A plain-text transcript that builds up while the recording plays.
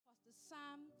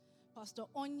Pastor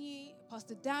Onyi,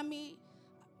 Pastor Dami,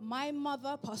 my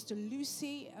mother, Pastor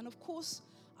Lucy, and of course,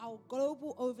 our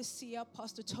global overseer,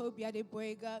 Pastor Toby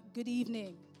Adeboyega. Good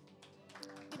evening.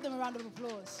 Give them a round of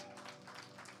applause.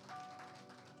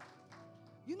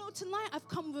 You know, tonight I've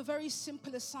come with a very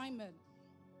simple assignment.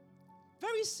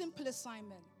 Very simple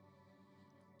assignment.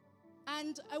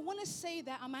 And I want to say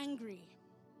that I'm angry.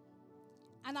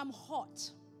 And I'm hot.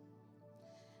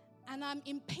 And I'm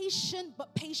impatient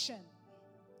but patient.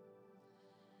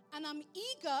 And I'm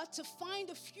eager to find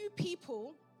a few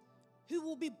people who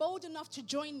will be bold enough to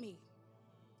join me.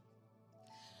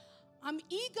 I'm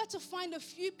eager to find a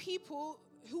few people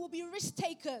who will be risk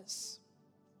takers.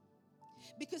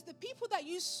 Because the people that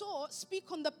you saw speak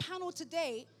on the panel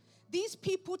today, these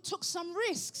people took some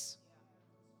risks.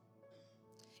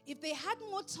 If they had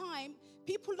more time,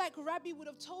 people like Rabbi would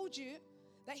have told you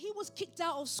that he was kicked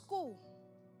out of school.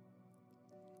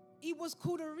 He was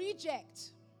called a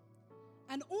reject.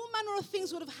 And all manner of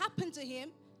things would have happened to him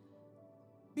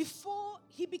before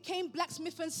he became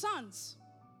Blacksmith and Sons.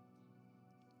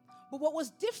 But what was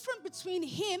different between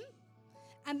him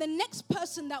and the next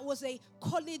person that was a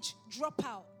college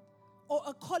dropout or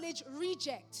a college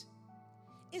reject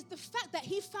is the fact that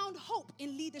he found hope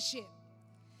in leadership.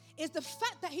 Is the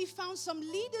fact that he found some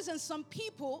leaders and some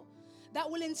people that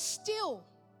will instill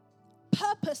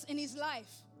purpose in his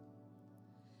life.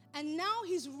 And now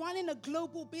he's running a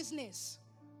global business.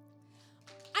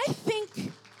 I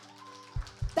think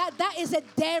that is a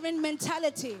daring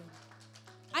mentality.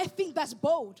 I think that's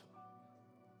bold.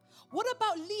 What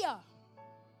about Leah?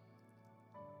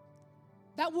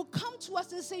 That will come to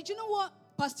us and say, do you know what,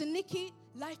 Pastor Nikki,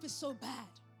 life is so bad.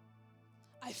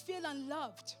 I feel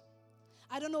unloved.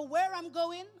 I don't know where I'm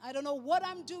going. I don't know what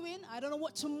I'm doing. I don't know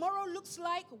what tomorrow looks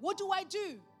like. What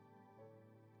do?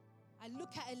 I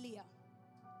look at Leah.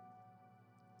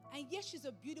 And yes, she's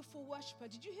a beautiful worshiper.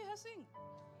 Did you hear her sing?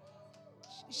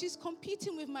 She's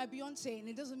competing with my Beyonce, and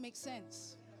it doesn't make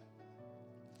sense.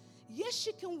 Yes,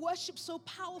 she can worship so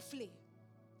powerfully.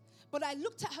 But I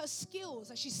looked at her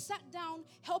skills as she sat down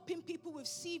helping people with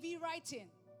CV writing.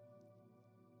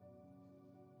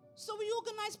 So we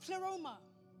organized Pleroma.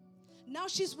 Now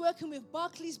she's working with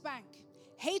Barclays Bank,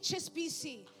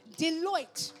 HSBC,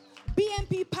 Deloitte,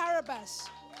 BNP Paribas.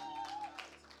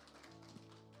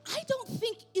 I don't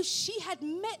think if she had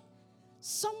met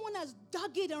someone as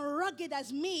dogged and rugged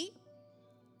as me,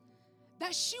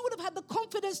 that she would have had the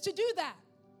confidence to do that.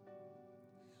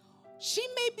 She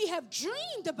maybe have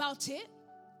dreamed about it,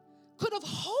 could have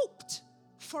hoped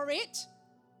for it,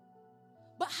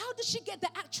 but how did she get the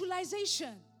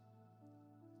actualization?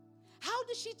 How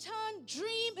does she turn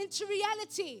dream into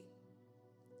reality?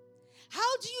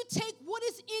 How do you take what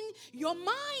is in your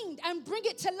mind and bring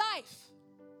it to life?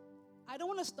 I don't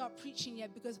want to start preaching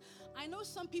yet because I know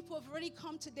some people have already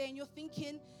come today and you're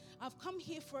thinking, I've come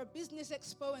here for a business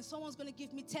expo and someone's going to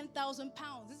give me £10,000.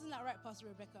 Isn't that right, Pastor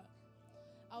Rebecca?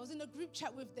 I was in a group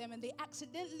chat with them and they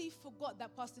accidentally forgot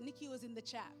that Pastor Nikki was in the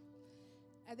chat.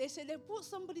 And they said, they brought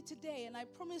somebody today and I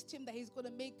promised him that he's going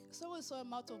to make so-and-so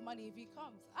amount of money if he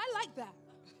comes. I like that.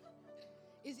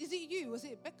 Is it you? Was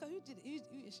it Becca? Who did it?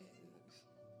 Who is it?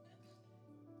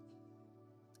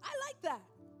 I like that.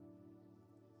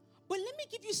 But let me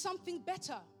give you something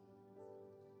better.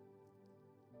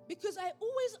 Because I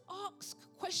always ask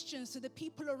questions to the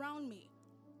people around me.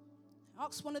 I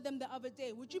asked one of them the other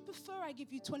day, would you prefer I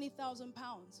give you £20,000?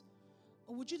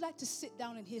 Or would you like to sit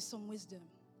down and hear some wisdom?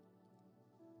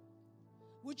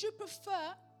 Would you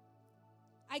prefer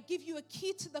I give you a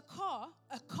key to the car,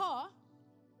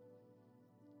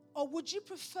 or would you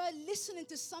prefer listening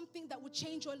to something that would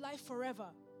change your life forever?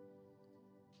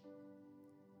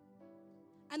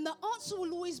 And the answer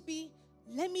will always be,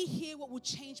 let me hear what will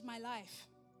change my life.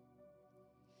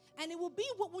 And it will be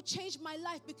what will change my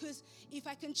life, because if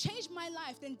I can change my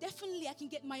life, then definitely I can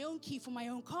get my own key for my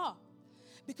own car.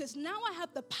 Because now I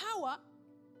have the power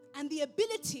and the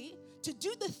ability to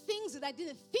do the things that I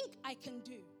didn't think I can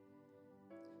do.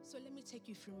 So let me take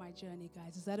you through my journey,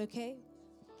 guys. Is that okay?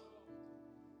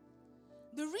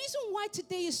 The reason why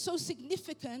today is so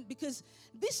significant, because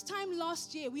this time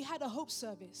last year we had a hope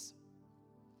service.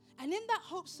 And in that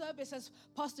hope service, as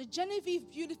Pastor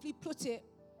Genevieve beautifully put it,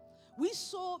 we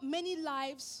saw many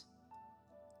lives,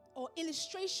 or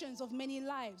illustrations of many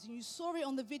lives. And you saw it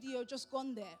on the video just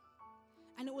gone there.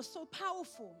 And it was so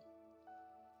powerful.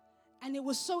 And it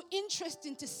was so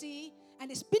interesting to see, and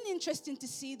it's been interesting to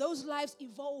see those lives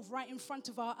evolve right in front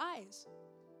of our eyes.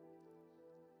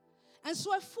 And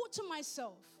so I thought to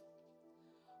myself,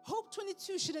 Hope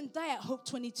 22 shouldn't die at Hope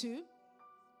 22.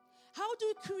 How do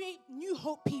we create new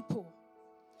hope people?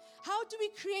 How do we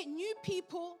create new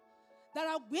people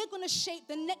we're going to shape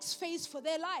the next phase for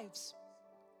their lives.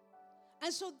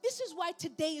 And so this is why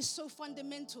today is so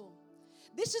fundamental.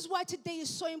 This is why today is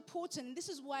so important. And this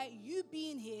is why you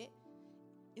being here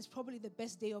is probably the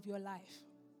best day of your life.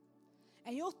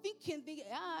 And you're thinking,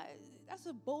 that's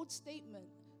a bold statement.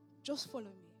 Just follow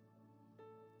me.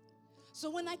 So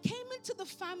when I came into the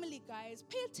family, guys,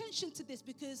 pay attention to this,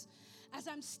 because as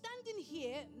I'm standing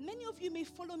here, many of you may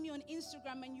follow me on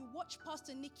Instagram and you watch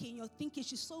Pastor Nikki and you're thinking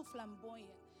she's so flamboyant.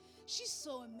 She's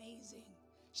so amazing.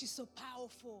 She's so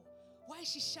powerful. Why is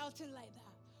she shouting like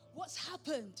that? What's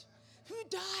happened? Who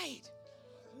died?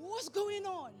 What's going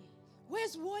on?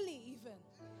 Where's Wally even?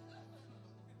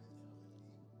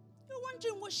 You're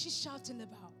wondering what she's shouting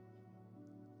about.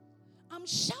 I'm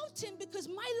shouting because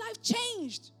my life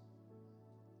changed.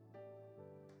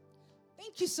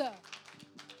 Thank you, sir.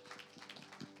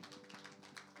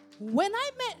 When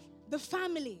I met the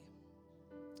family,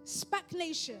 SPAC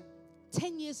Nation,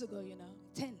 10 years ago,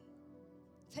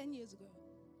 10 years ago,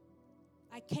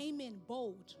 I came in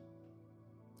bold.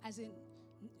 As in,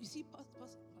 you see,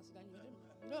 Pastor Daniel,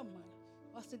 you don't mind.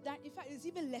 Pastor Daniel, in fact, it's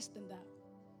even less than that.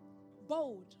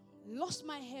 Bold. Lost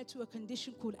my hair to a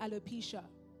condition called alopecia.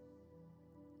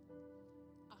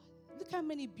 Look how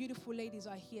many beautiful ladies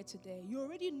are here today. You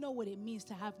already know what it means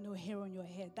to have no hair on your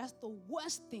head. That's the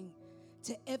worst thing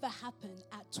to ever happen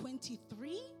at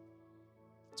 23,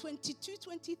 22,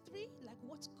 23. Like,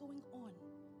 what's going on?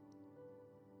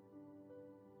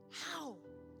 How?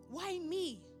 Why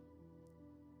me?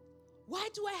 Why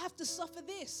do I have to suffer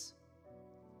this?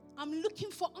 I'm looking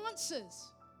for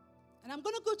answers. And I'm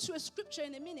going to go to a scripture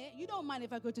in a minute. You don't mind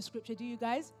if I go to scripture, do you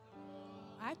guys?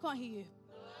 I can't hear you.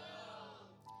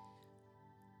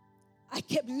 I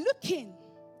kept looking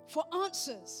for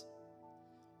answers.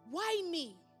 Why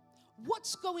me?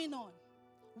 What's going on?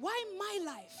 Why my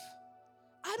life?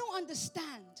 I don't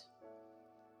understand.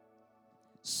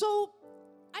 So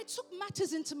I took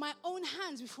matters into my own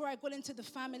hands before I got into the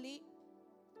family.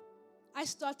 I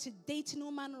started dating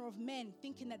all manner of men,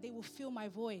 thinking that they will fill my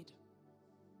void.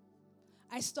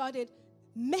 I started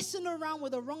messing around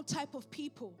with the wrong type of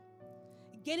people,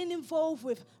 getting involved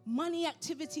with money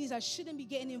activities I shouldn't be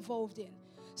getting involved in.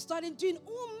 Started doing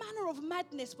all manner of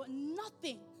madness, but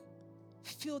nothing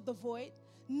filled the void.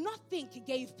 Nothing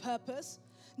gave purpose.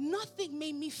 Nothing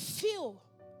made me feel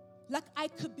like I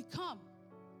could become.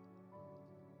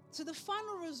 So the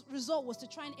final result was to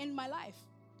try and end my life.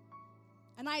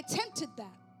 And I attempted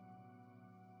that.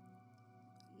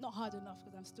 Not hard enough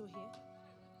because I'm still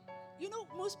here. You know,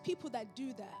 most people that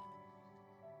do that,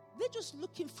 they're just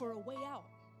looking for a way out.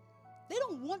 They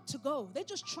don't want to go. They're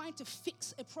just trying to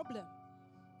fix a problem.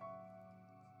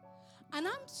 And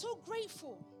I'm so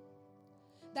grateful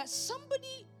that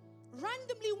somebody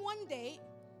randomly one day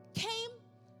came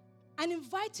and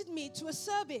invited me to a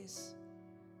service.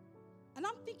 And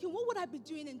I'm thinking, what would I be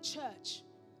doing in church?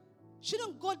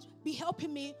 Shouldn't God be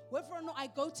helping me whether or not I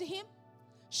go to him?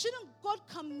 Shouldn't God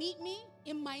come meet me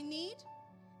in my need?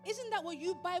 Isn't that what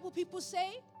you Bible people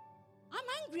say? I'm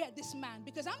angry at this man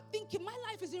because I'm thinking my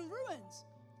life is in ruins.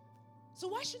 So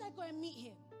why should I go and meet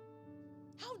him?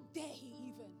 How dare he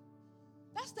even?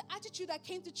 That's the attitude I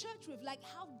came to church with. Like,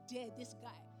 how dare this guy?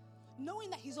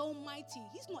 Knowing that he's almighty.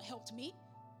 He's not helped me.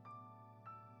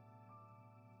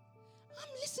 I'm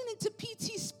listening to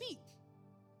PT speak.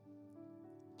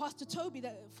 Pastor Toby,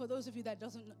 that, for those of you that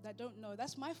don't know,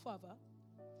 that's my father.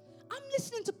 I'm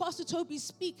listening to Pastor Toby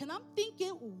speak and I'm thinking,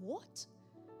 what?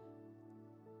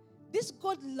 This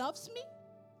God loves me?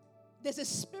 There's a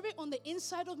spirit on the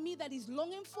inside of me that he's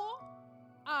longing for?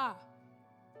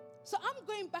 So I'm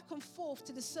going back and forth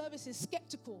to the services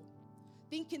skeptical,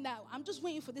 thinking that I'm just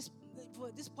waiting for this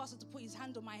pastor to put his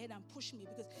hand on my head and push me,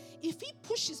 because if he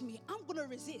pushes me, I'm going to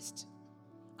resist.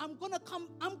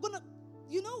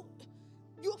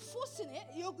 You're forcing it.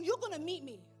 You're going to meet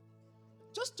me.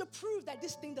 Just to prove that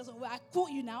this thing doesn't work. I caught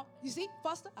you now. You see,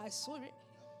 Pastor, I saw it.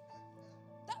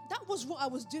 That was what I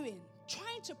was doing.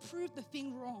 Trying to prove the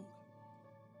thing wrong.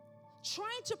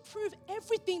 Trying to prove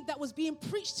everything that was being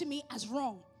preached to me as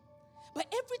wrong. But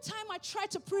every time I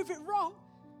tried to prove it wrong,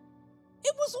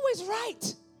 it was always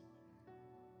right.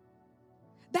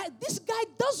 That this guy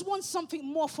does want something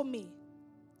more for me.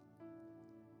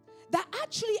 That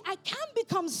actually I can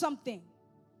become something.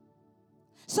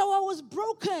 So I was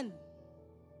broken.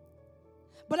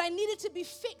 But I needed to be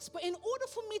fixed. But in order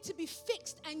for me to be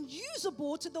fixed and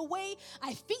usable to the way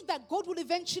I think that God will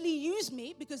eventually use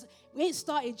me, because we ain't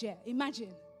started yet. Imagine,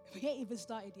 we ain't even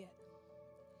started yet.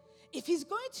 If he's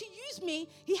going to use me,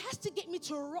 he has to get me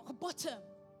to rock bottom,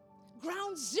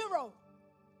 ground zero,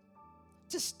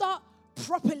 to start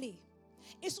properly.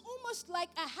 It's almost like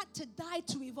I had to die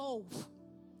to evolve.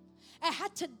 I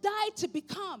had to die to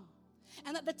become.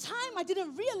 And at the time, I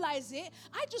didn't realize it.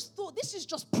 I just thought, this is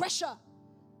just pressure.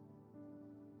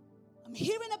 I'm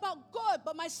hearing about God,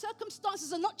 but my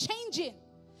circumstances are not changing.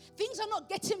 Things are not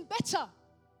getting better.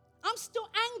 I'm still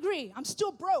angry. I'm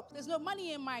still broke. There's no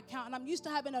money in my account, and I'm used to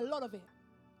having a lot of it.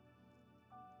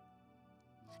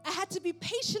 I had to be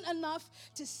patient enough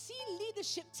to see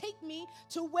leadership take me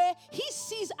to where he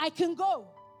sees I can go.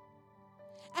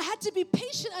 I had to be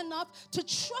patient enough to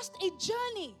trust a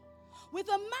journey with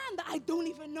a man that I don't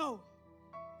even know.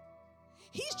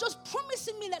 He's just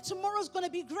promising me that tomorrow's going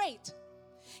to be great.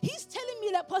 He's telling me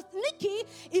that, Pastor Nikki,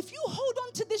 if you hold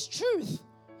on to this truth,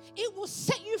 it will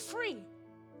set you free.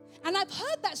 And I've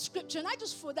heard that scripture, and I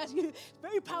just thought that's a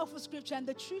very powerful scripture, and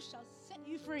the truth shall set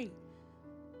you free.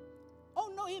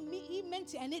 Oh no, he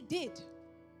meant it, and it did.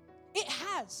 It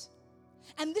has.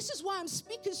 And this is why I'm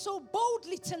speaking so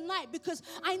boldly tonight, because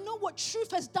I know what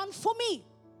truth has done for me.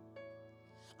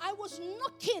 I was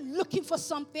knocking, looking for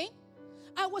something.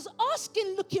 I was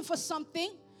asking, looking for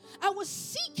something. I was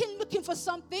seeking, looking for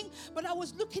something, but I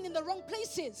was looking in the wrong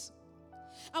places.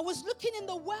 I was looking in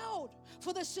the world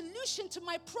for the solution to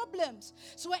my problems.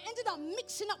 So I ended up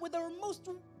mixing up with the most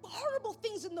horrible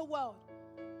things in the world.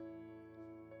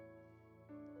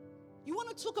 You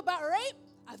want to talk about rape?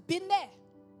 I've been there.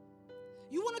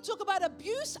 You want to talk about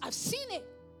abuse? I've seen it.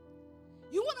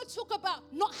 You want to talk about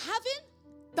not having?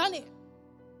 Done it.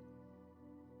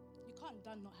 You can't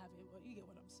done not having, but you get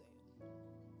what I'm saying.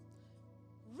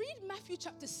 Read Matthew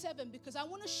chapter 7, because I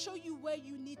want to show you where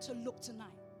you need to look tonight.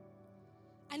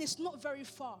 And it's not very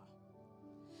far.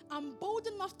 I'm bold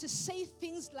enough to say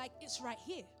things like it's right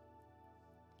here.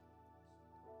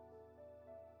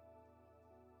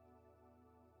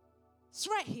 It's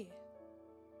right here.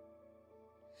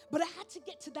 But I had to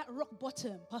get to that rock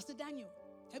bottom. Pastor Daniel,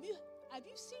 have you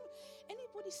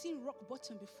anybody seen rock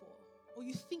bottom before? Or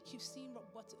you think you've seen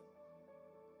rock bottom?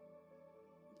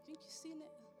 You think you've seen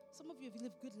it? Some of you have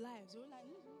lived good lives. You're like,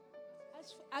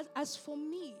 As for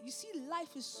me, you see,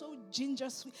 life is so ginger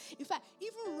sweet. In fact,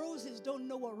 even roses don't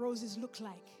know what roses look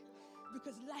like,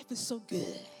 because life is so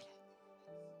good.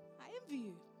 I envy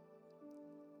you.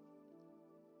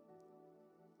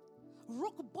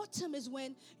 Rock bottom is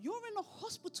when you're in a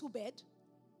hospital bed,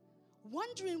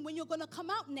 wondering when you're going to come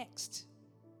out next.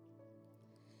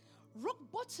 Rock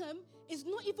bottom is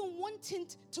not even wanting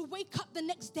to wake up the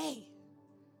next day.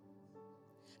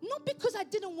 Not because I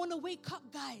didn't want to wake up,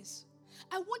 guys.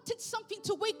 I wanted something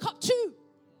to wake up to.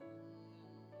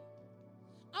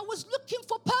 I was looking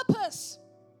for purpose.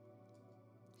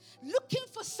 Looking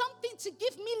for something to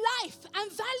give me life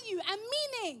and value and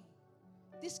meaning.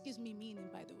 This gives me meaning,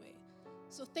 by the way.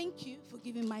 So thank you for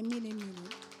giving my meaning.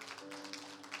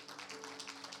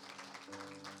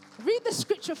 Read the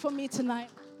scripture for me tonight.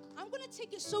 I'm going to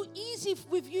take it so easy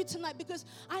with you tonight, because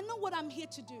I know what I'm here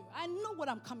to do. I know what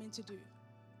I'm coming to do.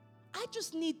 I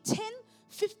just need 10,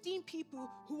 15 people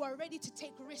who are ready to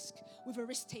take risk with a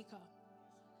risk taker.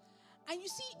 And you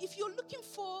see, if you're looking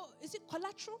for, is it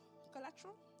collateral?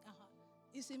 Collateral?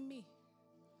 It's in me.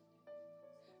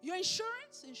 Your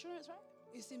insurance, right?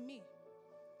 It's in me.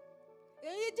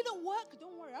 It didn't work,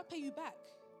 don't worry, I'll pay you back.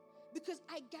 Because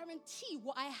I guarantee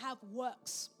what I have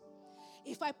works.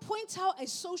 If I point out a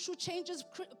social changes,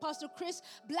 Pastor Chris,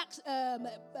 Black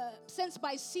Sense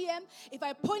by CM, if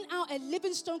I point out a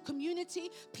Livingstone community,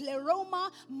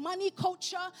 Pleroma, Money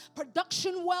Culture,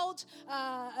 Production World,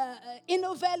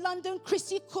 Innovare London,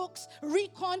 Chrissy Cooks,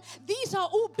 Recon, these are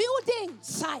all building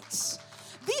sites.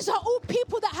 These are all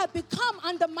people that have become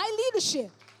under my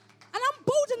leadership. And I'm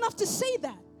bold enough to say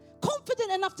that,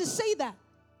 confident enough to say that.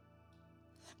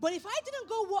 But if I didn't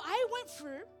go what I went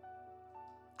through,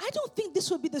 I don't think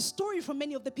this would be the story for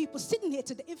many of the people sitting here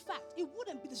today. In fact, it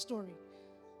wouldn't be the story.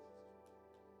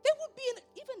 They would be,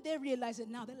 even they realize it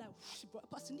now. They're like,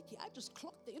 Pastor Nikki, I just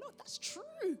clocked it. You know, that's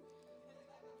true.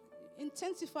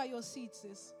 Intensify your seeds,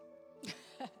 sis.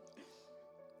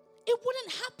 It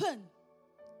wouldn't happen.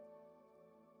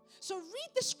 So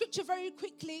read the scripture very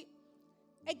quickly.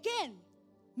 Again,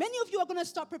 many of you are going to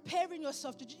start preparing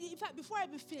yourself. In fact, before I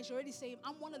even finish, you're already saying,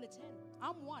 I'm one of the 10.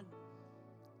 I'm one.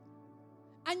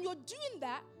 And you're doing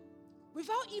that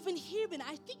without even hearing.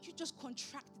 I think you just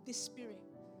contracted this spirit.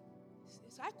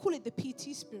 So I call it the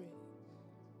PT spirit.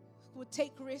 It's called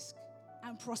take risk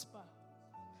and prosper.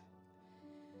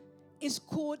 It's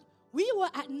called we were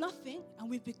at nothing and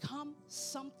we've become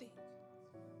something.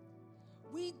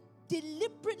 We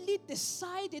deliberately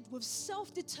decided with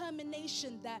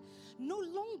self-determination that no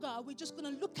longer are we just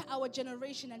going to look at our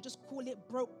generation and just call it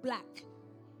broke black.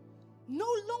 No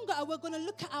longer are we going to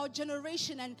look at our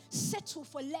generation and settle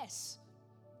for less.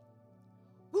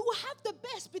 We will have the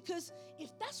best, because if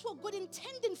that's what God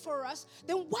intended for us,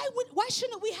 then why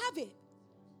shouldn't we have it?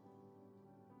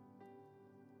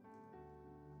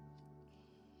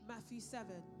 Matthew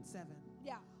 7:7.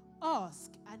 Yeah.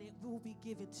 Ask and it will be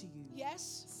given to you.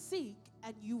 Yes. Seek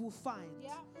and you will find.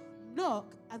 Yeah.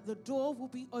 Knock and the door will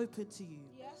be open to you.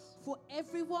 Yes. For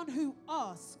everyone who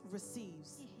asks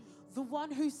receives. The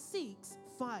one who seeks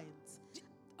finds.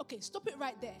 Okay, stop it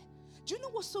right there. Do you know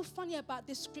what's so funny about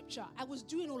this scripture? I was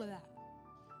doing all of that.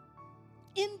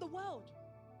 In the world.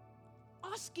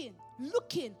 Asking,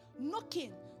 looking,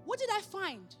 knocking. What did I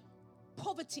find?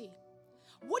 Poverty.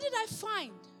 What did I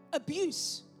find?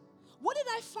 Abuse. What did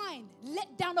I find?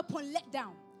 Let down upon let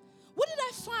down. What did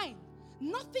I find?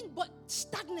 Nothing but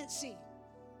stagnancy.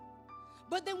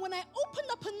 But then when I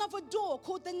opened up another door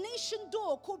called the nation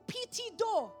door, called PT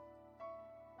door,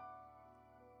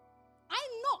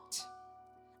 I knocked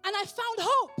and I found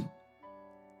hope.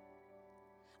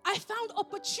 I found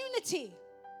opportunity.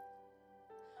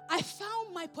 I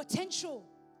found my potential.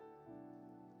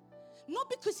 Not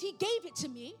because he gave it to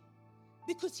me,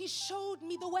 because he showed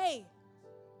me the way.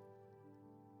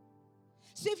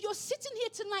 So if you're sitting here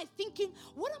tonight thinking,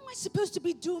 what am I supposed to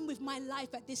be doing with my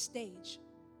life at this stage?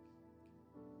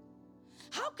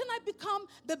 How can I become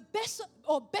the best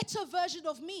or better version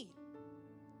of me?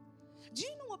 Do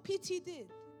you know what PT did?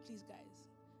 Please, guys,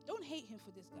 don't hate him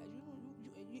for this, guys.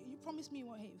 You promise me you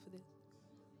won't hate him for this.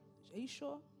 Are you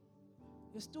sure?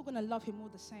 You're still going to love him all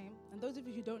the same. And those of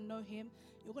you who don't know him,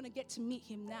 you're going to get to meet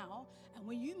him now. And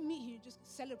when you meet him, you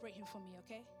just celebrate him for me,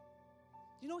 okay?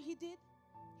 Do you know what he did?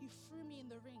 He threw me in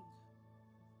the ring.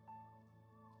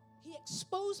 He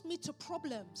exposed me to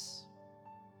problems.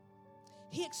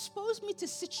 He exposed me to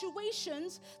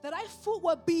situations that I thought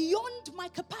were beyond my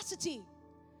capacity.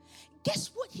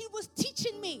 Guess what he was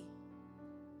teaching me?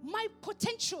 My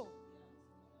potential.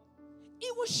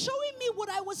 It was showing me what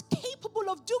I was capable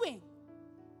of doing.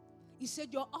 He said,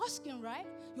 you're asking right,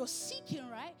 you're seeking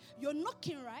right, you're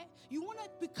knocking right. You want to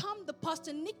become the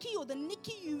Pastor Nikki or the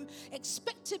Nikki you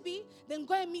expect to be, then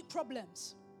go and meet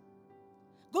problems.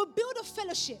 Go build a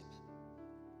fellowship.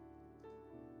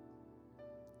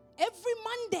 Every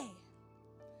Monday,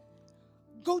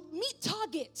 go meet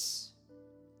targets.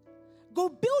 Go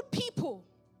build people.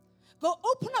 Go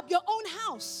open up your own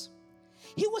house.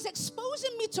 He was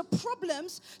exposing me to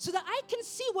problems so that I can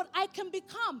see what I can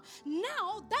become.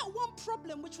 Now, that one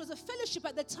problem, which was a fellowship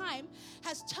at the time,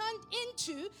 has turned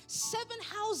into 7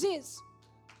 houses.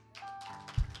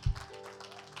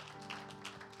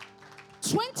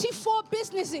 24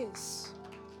 businesses.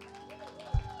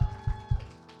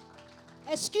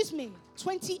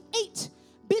 28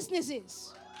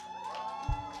 businesses.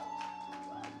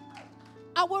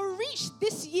 Our reach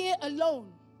this year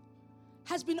alone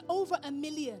has been over 1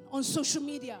 million on social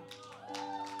media.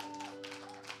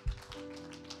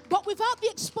 But without the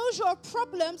exposure of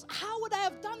problems, how would I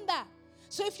have done that?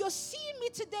 So if you're seeing me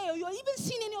today, or you're even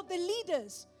seeing any of the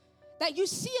leaders that you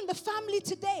see in the family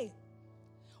today,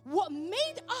 what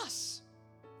made us,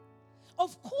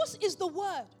 of course, is the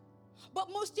word. But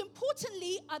most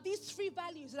importantly are these 3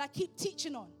 values that I keep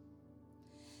teaching on.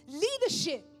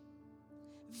 Leadership,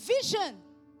 vision,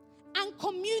 and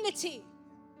community.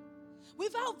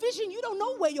 Without vision, you don't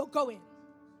know where you're going.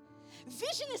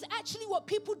 Vision is actually what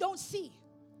people don't see.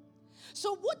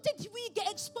 So what did we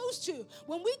get exposed to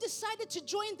when we decided to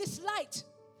join this light?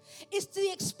 It's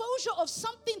the exposure of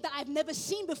something that I've never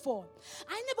seen before.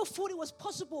 I never thought it was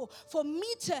possible for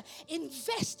me to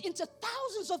invest into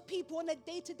thousands of people on a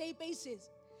day-to-day basis.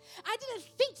 I didn't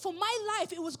think for my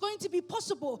life it was going to be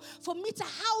possible for me to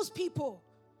house people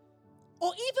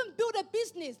or even build a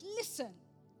business. Listen,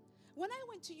 when I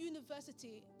went to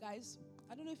university, guys,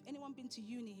 I don't know if anyone been to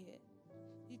uni here.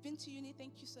 You've been to uni?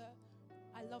 Thank you, sir.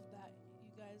 I love that.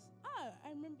 You guys. I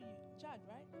remember you. Jad,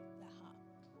 right?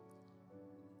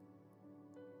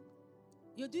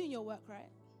 You're doing your work, right?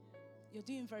 You're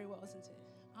doing very well, isn't it?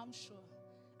 I'm sure.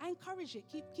 I encourage it.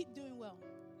 Keep doing well.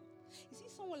 You see,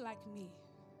 someone like me,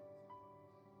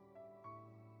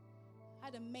 I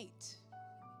had a mate.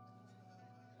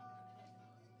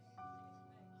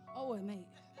 Oh, a mate.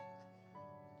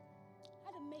 I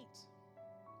had a mate.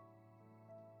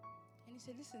 And he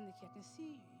said, listen, Nikki, I can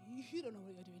see you don't know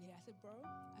what you're doing here. I said, bro,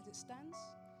 as it stands,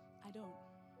 I don't.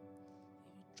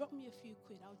 If you drop me a few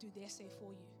quid, I'll do the essay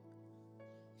for you.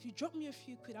 If you drop me a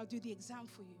few quid, I'll do the exam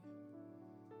for you.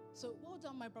 So well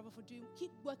done, my brother, for doing.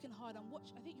 Keep working hard and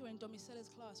watch. I think you're in Domicella's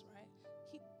class, right?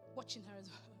 Keep watching her as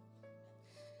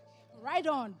well. Right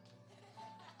on.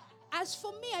 As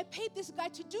for me, I paid this guy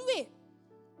to do it.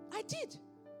 I did.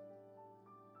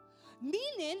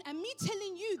 Meaning, and me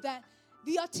telling you that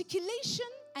the articulation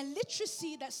and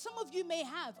literacy that some of you may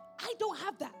have, I don't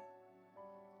have that.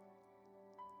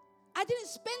 I didn't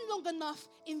spend long enough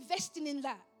investing in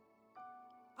that.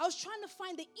 I was trying to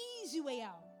find the easy way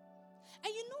out.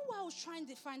 And you know why I was trying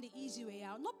to find the easy way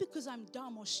out? Not because I'm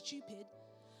dumb or stupid.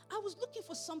 I was looking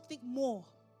for something more.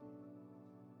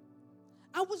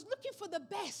 I was looking for the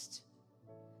best,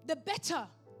 the better.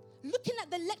 Looking at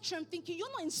the lecture and thinking,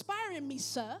 you're not inspiring me,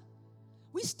 sir.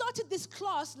 We started this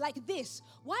class like this.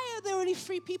 Why are there only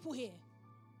 3 people here?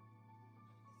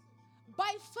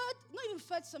 By not even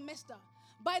third semester,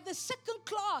 by the second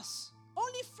class,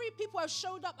 only 3 people have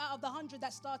showed up out of the 100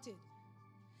 that started.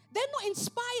 They're not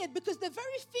inspired because the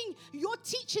very thing you're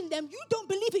teaching them, you don't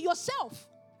believe it yourself.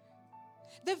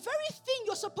 The very thing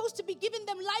you're supposed to be giving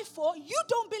them life for, you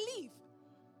don't believe.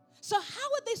 So how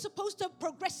are they supposed to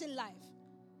progress in life?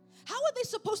 How are they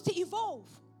supposed to evolve?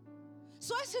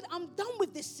 So I said, I'm done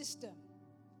with this system.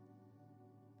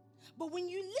 But when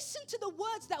you listen to the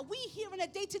words that we hear on a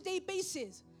day-to-day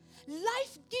basis,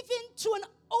 life given to an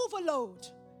overload,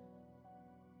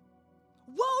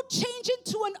 world changing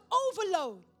to an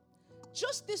overload.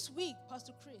 Just this week,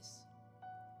 Pastor Chris,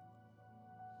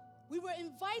 we were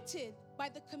invited by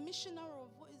the commissioner of,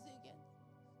 what is it again?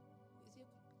 Is it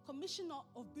Commissioner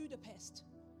of Budapest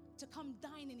to come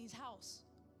dine in his house.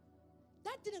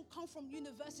 That didn't come from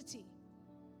university.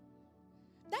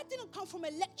 That didn't come from a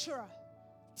lecturer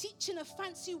teaching a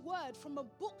fancy word from a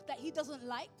book that he doesn't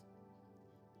like.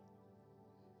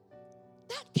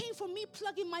 That came from me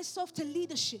plugging myself to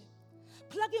leadership,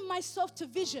 plugging myself to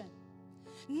vision.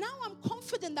 Now I'm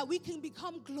confident that we can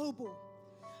become global.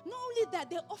 Not only that,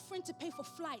 they're offering to pay for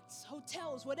flights,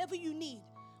 hotels, whatever you need.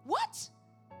 What?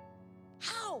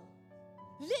 How?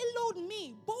 Little old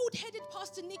me, bold-headed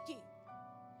Pastor Nikki.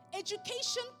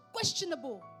 Education,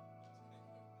 questionable.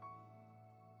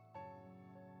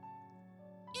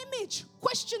 Image,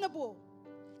 questionable.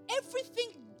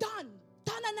 Everything done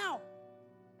and out.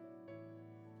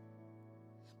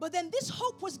 But then this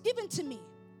hope was given to me,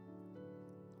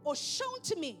 or shown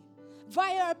to me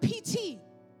via a PT.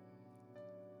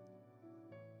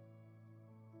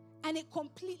 And it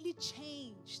completely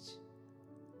changed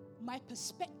my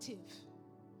perspective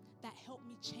that helped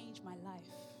me change my life.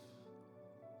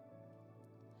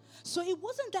 So it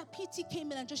wasn't that PT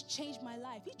came in and just changed my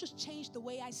life. He just changed the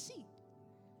way I see.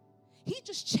 He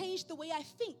just changed the way I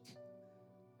think.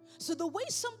 So the way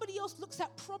somebody else looks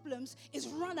at problems is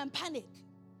run and panic.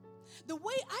 The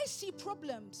way I see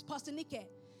problems, Pastor Nike,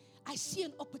 I see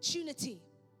an opportunity.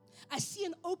 I see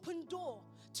an open door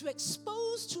to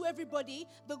expose to everybody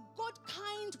the God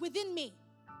kind within me.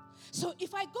 So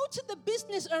if I go to the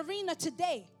business arena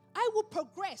today, I will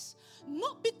progress,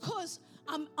 not because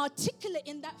I'm articulate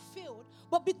in that field,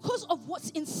 but because of what's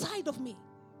inside of me,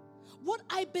 what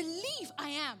I believe I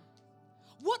am,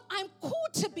 what I'm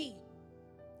called to be.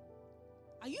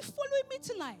 Are you following me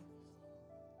tonight?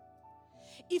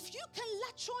 If you can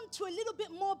latch on to a little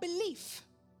bit more belief,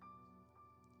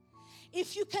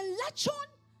 if you can latch on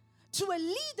to a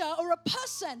leader or a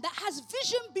person that has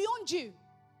vision beyond you,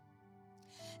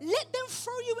 let them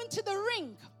throw you into the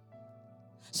ring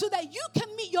so that you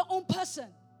can meet your own person,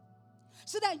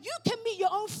 so that you can meet your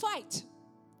own fight.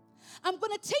 I'm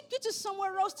going to take you to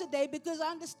somewhere else today because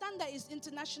I understand that it's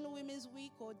International Women's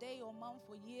Week or day or month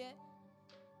or year.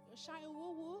 You're shouting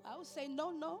woo-woo. I would say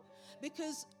no,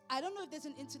 because I don't know if there's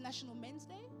an International Men's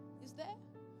Day. Is there?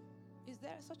 Is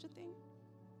there such a thing?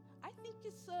 I think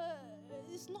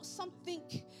it's not something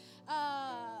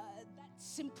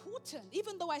that's important.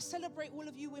 Even though I celebrate all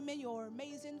of you women, you're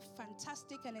amazing,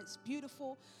 fantastic, and it's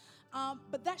beautiful.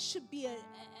 But that should be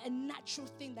a natural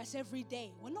thing that's every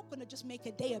day. We're not going to just make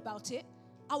a day about it.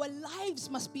 Our lives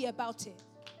must be about it.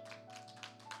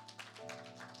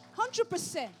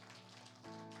 100%.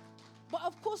 But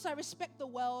of course, I respect the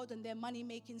world and their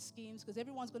money-making schemes because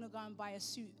everyone's going to go and buy a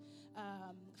suit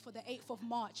for the 8th of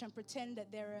March and pretend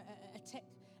that they're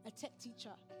a tech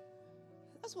teacher.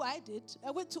 That's what I did.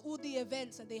 I went to all the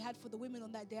events that they had for the women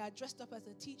on that day. I dressed up as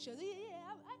a teacher.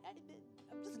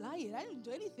 I'm just lying. I didn't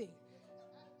do anything.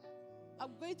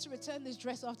 I'm going to return this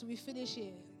dress after we finish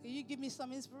here. Can you give me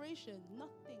some inspiration?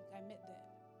 Nothing I met there.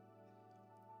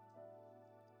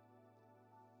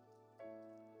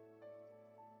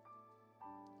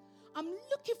 I'm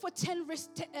looking for 10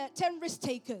 risk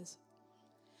takers.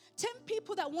 10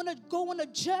 people that want to go on a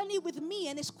journey with me,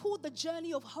 and it's called the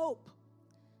journey of hope.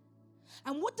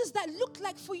 And what does that look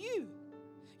like for you?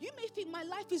 You may think my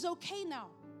life is okay now.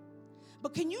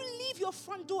 But can you leave your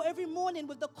front door every morning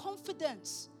with the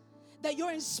confidence that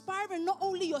you're inspiring not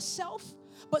only yourself,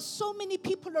 but so many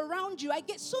people around you. I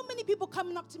get so many people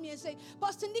coming up to me and say,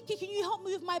 Pastor Nikki, can you help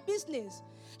me with my business?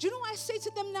 Do you know what I say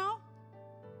to them now?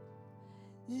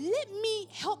 Let me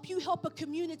help you help a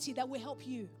community that will help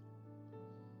you.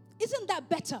 Isn't that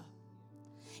better?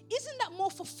 Isn't that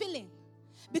more fulfilling?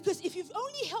 Because if you've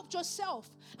only helped yourself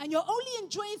and you're only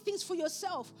enjoying things for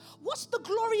yourself, what's the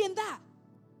glory in that?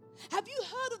 Have you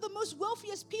heard of the most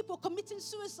wealthiest people committing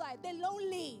suicide? They're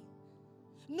lonely.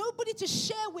 Nobody to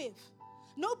share with.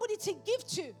 Nobody to give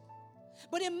to.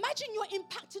 But imagine you're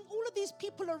impacting all of these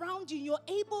people around you. You're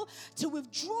able to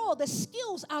withdraw the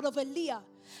skills out of Aaliyah,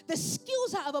 the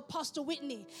skills out of a Pastor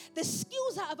Whitney, the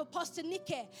skills out of a Pastor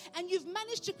Nikke, and you've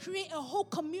managed to create a whole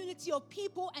community of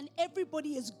people and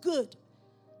everybody is good.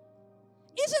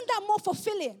 Isn't that more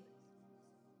fulfilling?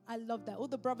 I love that. All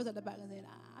the brothers at the back are saying,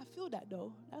 I feel that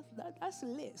though. That's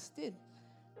lit still.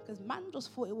 Because man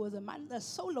just thought it was a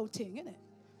solo thing, innit?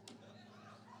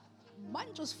 Man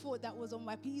just thought that was on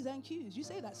my P's and Q's. You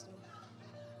say that still?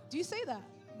 Do you say that?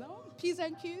 No? P's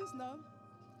and Q's? No?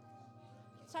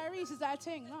 Tyrese, is that a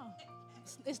thing? No.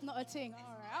 It's not a thing.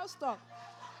 All right, I'll stop.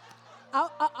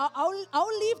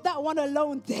 I'll leave that one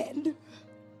alone then.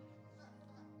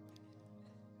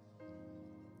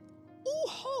 All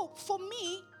hope for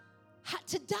me had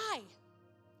to die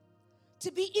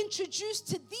to be introduced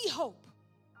to the hope.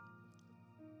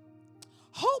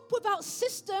 Hope without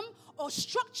system or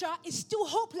structure is still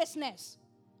hopelessness.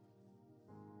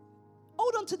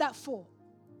 Hold on to that for.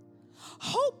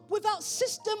 Hope without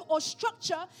system or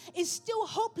structure is still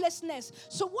hopelessness.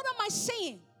 So what am I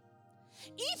saying?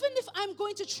 Even if I'm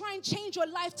going to try and change your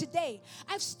life today,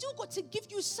 I've still got to give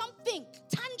you something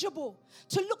tangible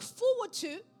to look forward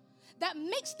to that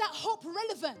makes that hope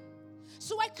relevant.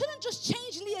 So I couldn't just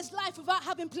change Leah's life without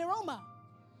having pleroma.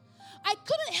 I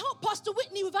couldn't help Pastor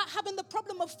Whitney without having the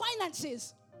problem of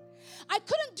finances. I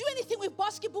couldn't do anything with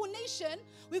Basketball Nation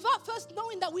without first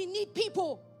knowing that we need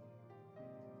people.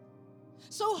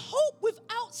 So hope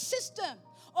without system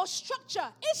or structure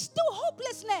is still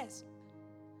hopelessness.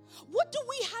 What do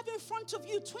we have in front of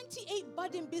you? 28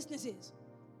 budding businesses.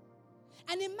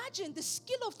 And imagine the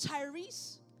skill of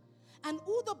Tyrese and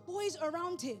all the boys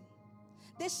around him.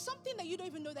 There's something that you don't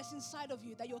even know that's inside of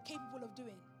you that you're capable of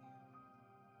doing.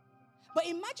 But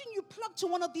imagine you plug to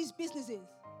one of these businesses.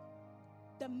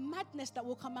 The madness that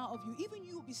will come out of you. Even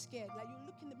you will be scared. Like you'll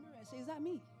look in the mirror and say, is that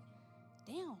me?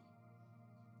 Damn.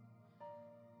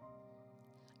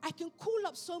 I can call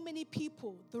up so many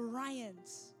people. The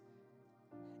Ryans.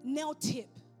 Nell Tip.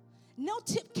 Nell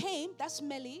Tip came. That's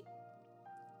Melly.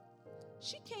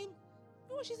 She came. You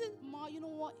know what she said? Ma, you know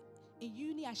what? In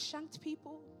uni, I shanked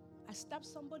people. I stabbed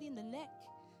somebody in the neck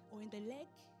or in the leg.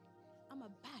 I'm a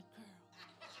bad girl.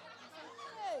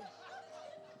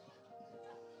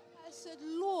 I said,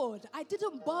 Lord, I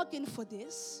didn't bargain for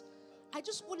this. I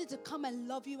just wanted to come and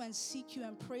love you and seek you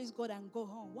and praise God and go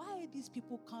home. Why are these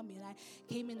people coming? I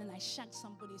came in and I shanked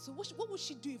somebody. So what would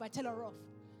she do if I tell her off?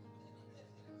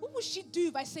 What would she do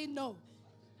if I say no?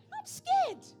 I'm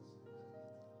scared.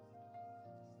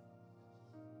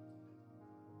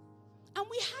 And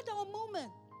we had our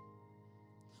moment.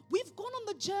 We've gone on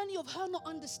the journey of her not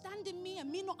understanding me and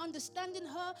me not understanding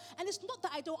her. And it's not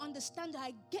that I don't understand her.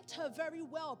 I get her very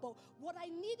well. But what I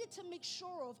needed to make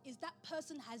sure of is that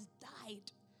person has died.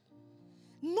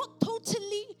 Not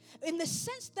totally in the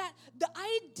sense that the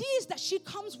ideas that she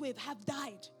comes with have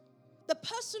died. The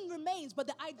person remains, but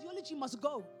the ideology must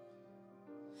go.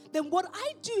 Then what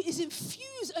I do is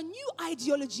infuse a new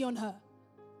ideology on her.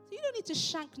 So you don't need to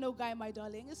shank no guy, my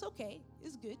darling. It's okay.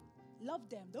 It's good. Love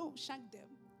them. Don't shank them.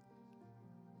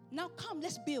 Now come,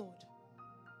 let's build.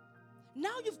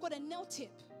 Now you've got a Nell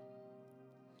Tip.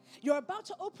 You're about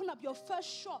to open up your first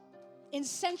shop in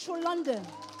central London.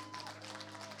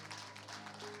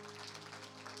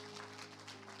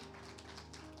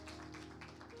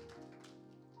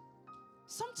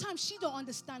 Sometimes she don't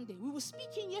understand it. We were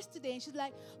speaking yesterday and she's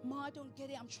like, Ma, I don't get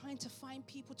it. I'm trying to find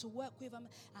people to work with.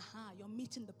 You're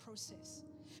meeting the process.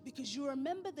 Because you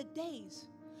remember the days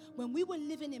when we were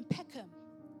living in Peckham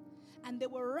and there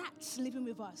were rats living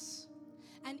with us.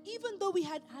 And even though we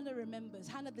had, Hannah remembers,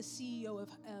 Hannah the CEO of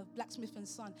Blacksmith &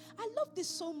 Son. I love this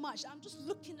so much. I'm just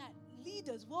looking at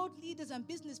leaders, world leaders and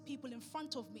business people in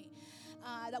front of me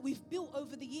that we've built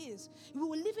over the years. We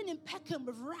were living in Peckham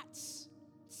with rats.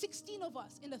 16 of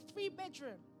us in a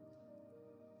 3-bedroom.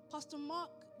 Pastor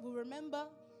Mark will remember.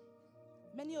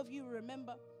 Many of you will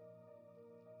remember.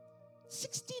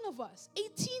 16 of us,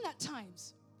 18 at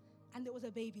times. And there was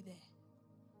a baby there.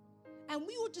 And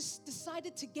we all just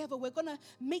decided together we're going to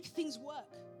make things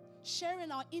work. Sharing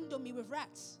our Indomie with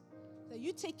rats. So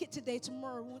you take it today,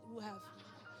 tomorrow we'll have.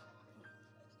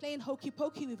 playing hokey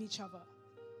pokey with each other.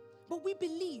 But we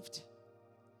believed.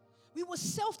 We were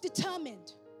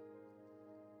self-determined.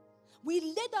 We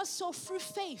led ourselves through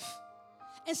faith.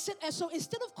 And so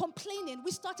instead of complaining,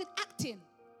 we started acting.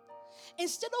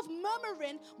 Instead of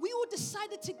murmuring, we all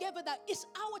decided together that it's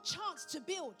our chance to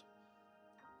build.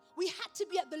 We had to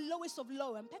be at the lowest of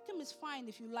low. And Peckham is fine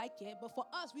if you like it. But for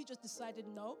us, we just decided,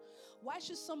 no. Why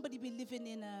should somebody be living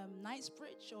in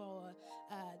Knightsbridge or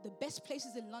the best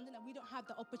places in London and we don't have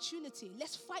the opportunity?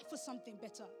 Let's fight for something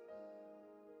better.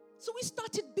 So we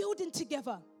started building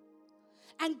together.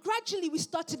 And gradually we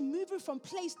started moving from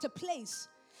place to place,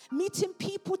 meeting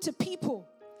people to people,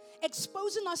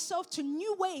 exposing ourselves to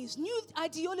new ways, new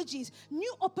ideologies,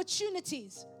 new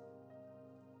opportunities.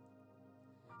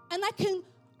 And I can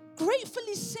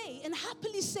gratefully say and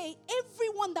happily say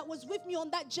everyone that was with me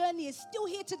on that journey is still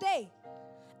here today.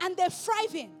 And they're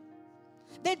thriving.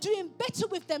 They're doing better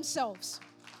with themselves.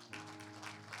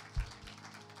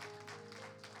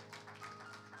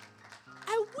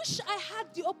 I wish I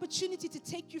had the opportunity to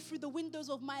take you through the windows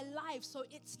of my life. So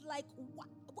it's like,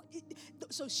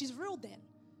 so she's real then.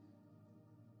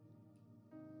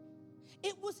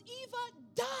 It was either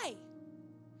die.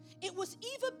 It was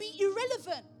either be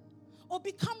irrelevant or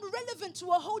become relevant to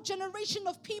a whole generation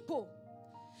of people.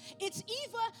 It's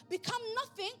either become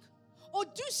nothing or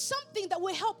do something that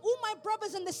will help all my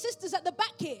brothers and the sisters at the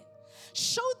back here.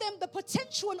 Show them the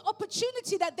potential and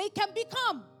opportunity that they can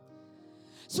become.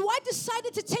 So I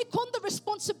decided to take on the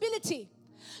responsibility,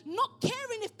 not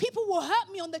caring if people will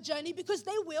hurt me on the journey because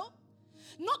they will,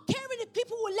 not caring if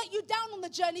people will let you down on the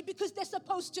journey because they're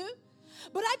supposed to,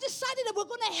 but I decided that we're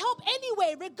going to help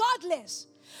anyway, regardless.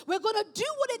 We're going to do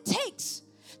what it takes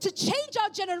to change our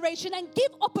generation and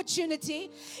give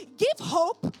opportunity, give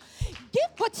hope,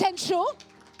 give potential,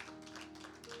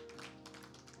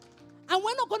 and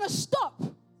we're not going to stop.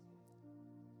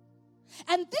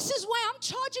 And this is why I'm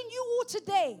charging you all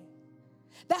today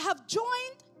that have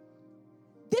joined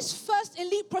this first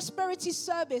Elite Prosperity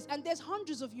service. And there's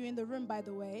hundreds of you in the room, by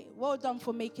the way. Well done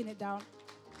for making it down.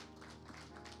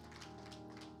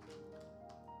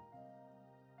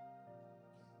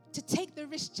 To take the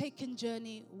risk-taking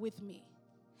journey with me.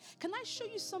 Can I show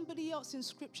you somebody else in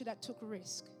Scripture that took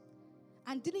risk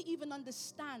and didn't even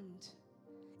understand?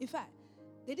 In fact,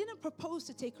 they didn't propose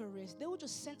to take a risk. They were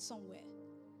just sent somewhere,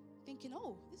 thinking,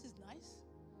 oh, this is nice.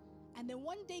 And then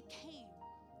one day came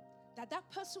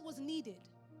that person was needed.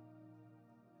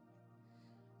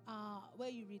 Where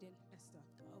are you reading? Esther.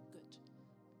 Oh, good.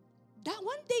 That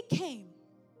one day came.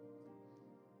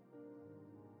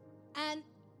 And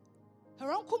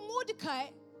her uncle Mordecai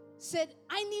said,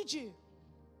 I need you.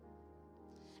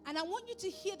 And I want you to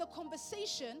hear the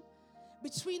conversation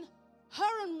between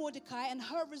her and Mordecai and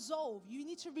her resolve. You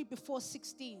need to read before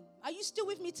 16. Are you still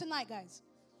with me tonight, guys?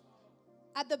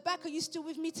 At the back, are you still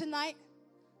with me tonight?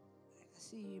 I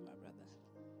see you, my brother.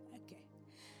 Okay.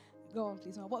 Go on,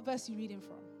 please. What verse are you reading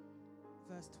from?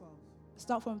 Verse 12.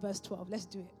 Start from verse 12. Let's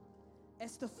do it.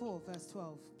 Esther 4, verse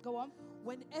 12. Go on.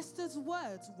 When Esther's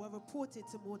words were reported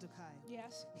to Mordecai,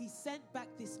 Yes. he sent back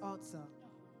this answer.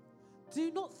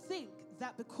 Do not think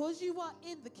that because you are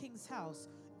in the king's house,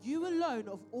 you alone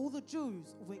of all the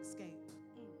Jews will escape.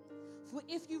 For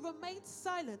if you remain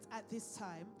silent at this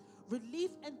time,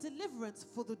 relief and deliverance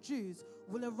for the Jews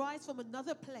will arise from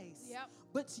another place. Yep.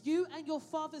 But you and your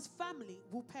father's family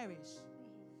will perish.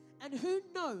 And who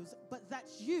knows but that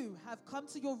you have come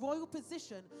to your royal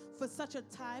position for such a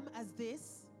time as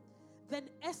this? Then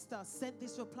Esther sent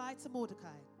this reply to Mordecai.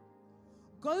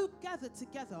 Go gather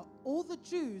together all the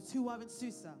Jews who are in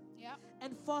Susa, Yep.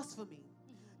 and fast for me.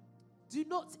 Do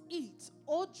not eat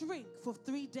or drink for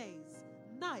 3 days,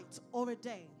 night or a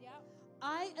day. Yep.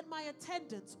 I and my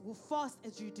attendants will fast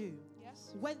as you do.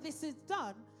 Yes. When this is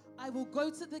done, I will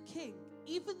go to the king,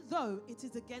 even though it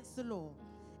is against the law.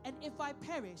 And if I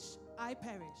perish, I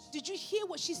perish. Did you hear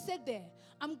what she said there?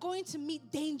 I'm going to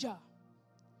meet danger.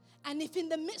 And if in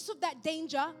the midst of that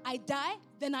danger I die,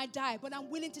 then I die. But I'm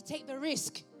willing to take the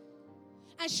risk.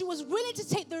 And she was willing to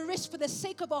take the risk for the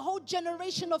sake of a whole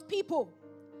generation of people.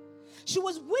 She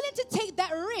was willing to take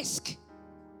that risk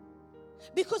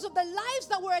because of the lives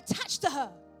that were attached to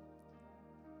her.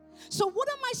 So what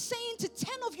am I saying to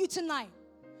 10 of you tonight?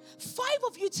 5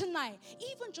 of you tonight,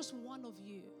 even just 1 of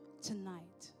you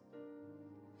tonight?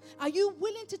 Are you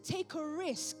willing to take a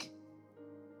risk,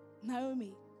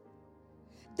 Naomi,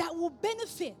 that will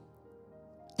benefit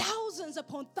thousands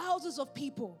upon thousands of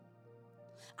people?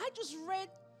 I just read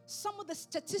some of the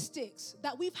statistics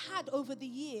that we've had over the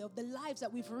year of the lives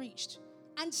that we've reached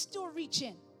and still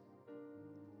reaching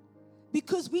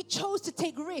because we chose to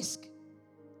take risk.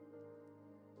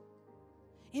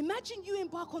 Imagine you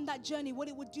embark on that journey, what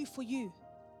it would do for you.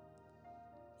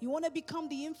 You want to become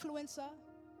the influencer?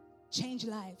 Change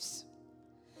lives.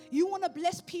 You want to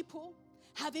bless people?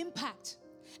 Have impact.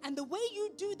 And the way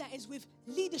you do that is with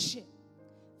leadership,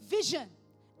 vision,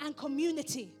 and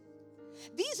community.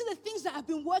 These are the things that have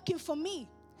been working for me.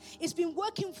 It's been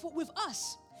working with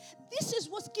us. This is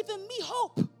what's given me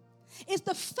hope. It's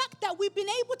the fact that we've been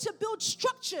able to build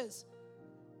structures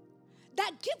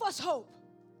that give us hope.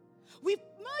 We've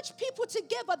merged people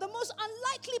together, the most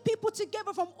unlikely people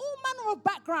together from all manner of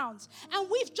backgrounds, and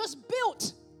we've just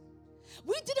built.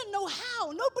 We didn't know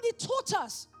how. Nobody taught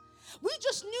us. We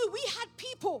just knew we had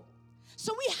people.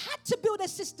 So we had to build a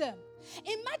system.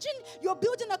 Imagine you're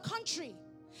building a country.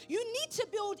 You need to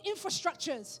build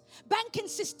infrastructures, banking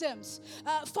systems,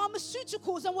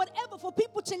 pharmaceuticals and whatever for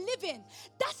people to live in.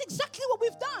 That's exactly what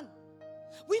we've done.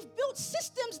 We've built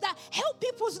systems that help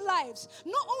people's lives.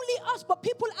 Not only us, but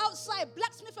people outside.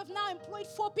 Blacksmith have now employed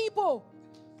 4 people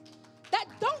that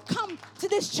don't come to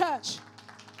this church.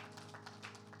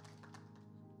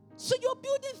 So you're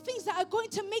building things that are going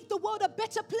to make the world a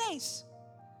better place.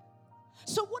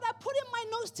 So what I put in my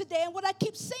notes today and what I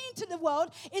keep saying to the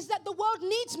world is that the world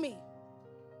needs me.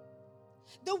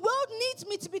 The world needs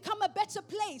me to become a better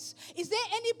place. Is there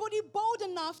anybody bold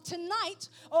enough tonight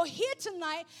or here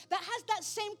tonight that has that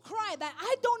same cry that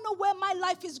I don't know where my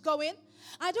life is going?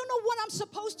 I don't know what I'm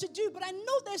supposed to do, but I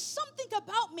know there's something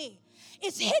about me.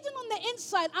 It's hidden on the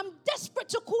inside. I'm desperate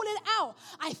to call it out.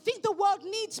 I think the world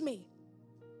needs me.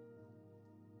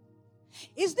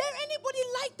 Is there anybody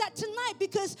like that tonight?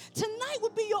 Because tonight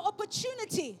would be your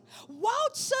opportunity.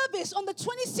 Wild Service on the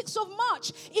 26th of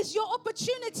March is your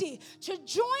opportunity to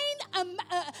join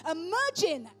a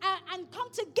merging and come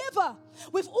together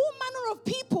with all manner of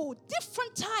people,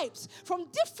 different types, from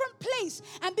different places,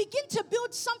 and begin to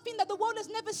build something that the world has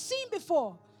never seen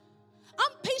before.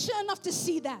 I'm patient enough to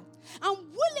see that. I'm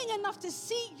willing enough to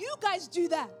see you guys do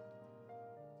that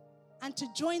and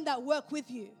to join that work with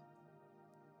you.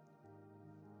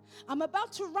 I'm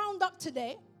about to round up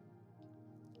today,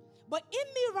 but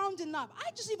in me rounding up, I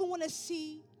just even want to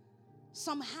see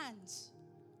some hands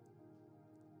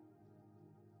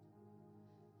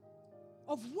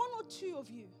of 1 or 2 of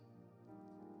you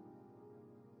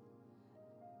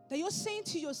that you're saying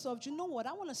to yourself, do you know what?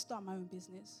 I want to start my own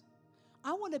business.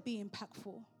 I want to be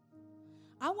impactful.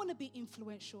 I want to be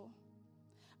influential.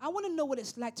 I want to know what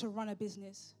it's like to run a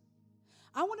business.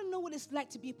 I want to know what it's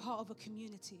like to be part of a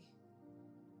community.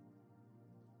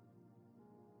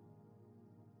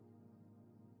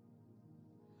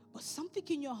 But something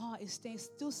in your heart is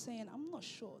still saying, I'm not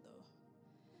sure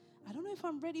though. I don't know if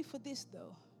I'm ready for this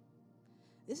though.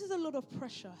 This is a lot of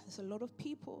pressure. There's a lot of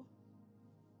people.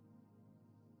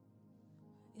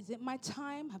 Is it my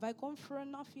time? Have I gone through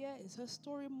enough yet? Is her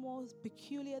story more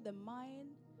peculiar than mine?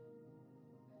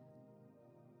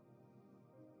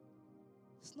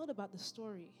 It's not about the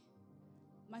story.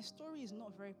 My story is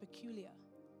not very peculiar.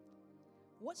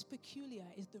 What's peculiar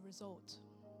is the result.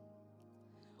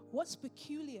 What's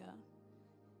peculiar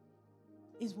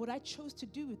is what I chose to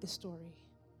do with the story.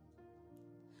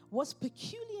 What's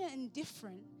peculiar and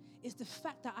different is the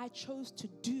fact that I chose to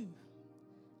do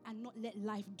and not let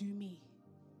life do me.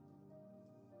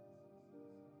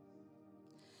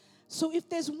 So if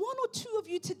there's 1 or 2 of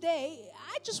you today,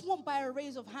 I just want by a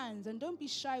raise of hands, and don't be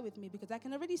shy with me because I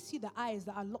can already see the eyes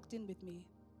that are locked in with me.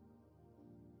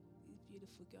 These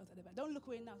beautiful girls at the back. Don't look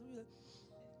away now.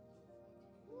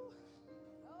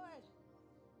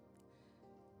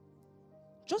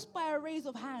 Just by a raise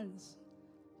of hands,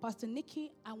 Pastor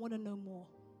Nikki, I want to know more.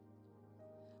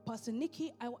 Pastor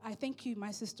Nikki, I thank you,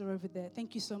 my sister over there.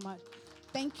 Thank you so much.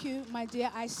 Thank you, my dear.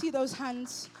 I see those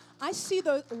hands. I see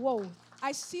the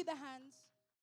hands.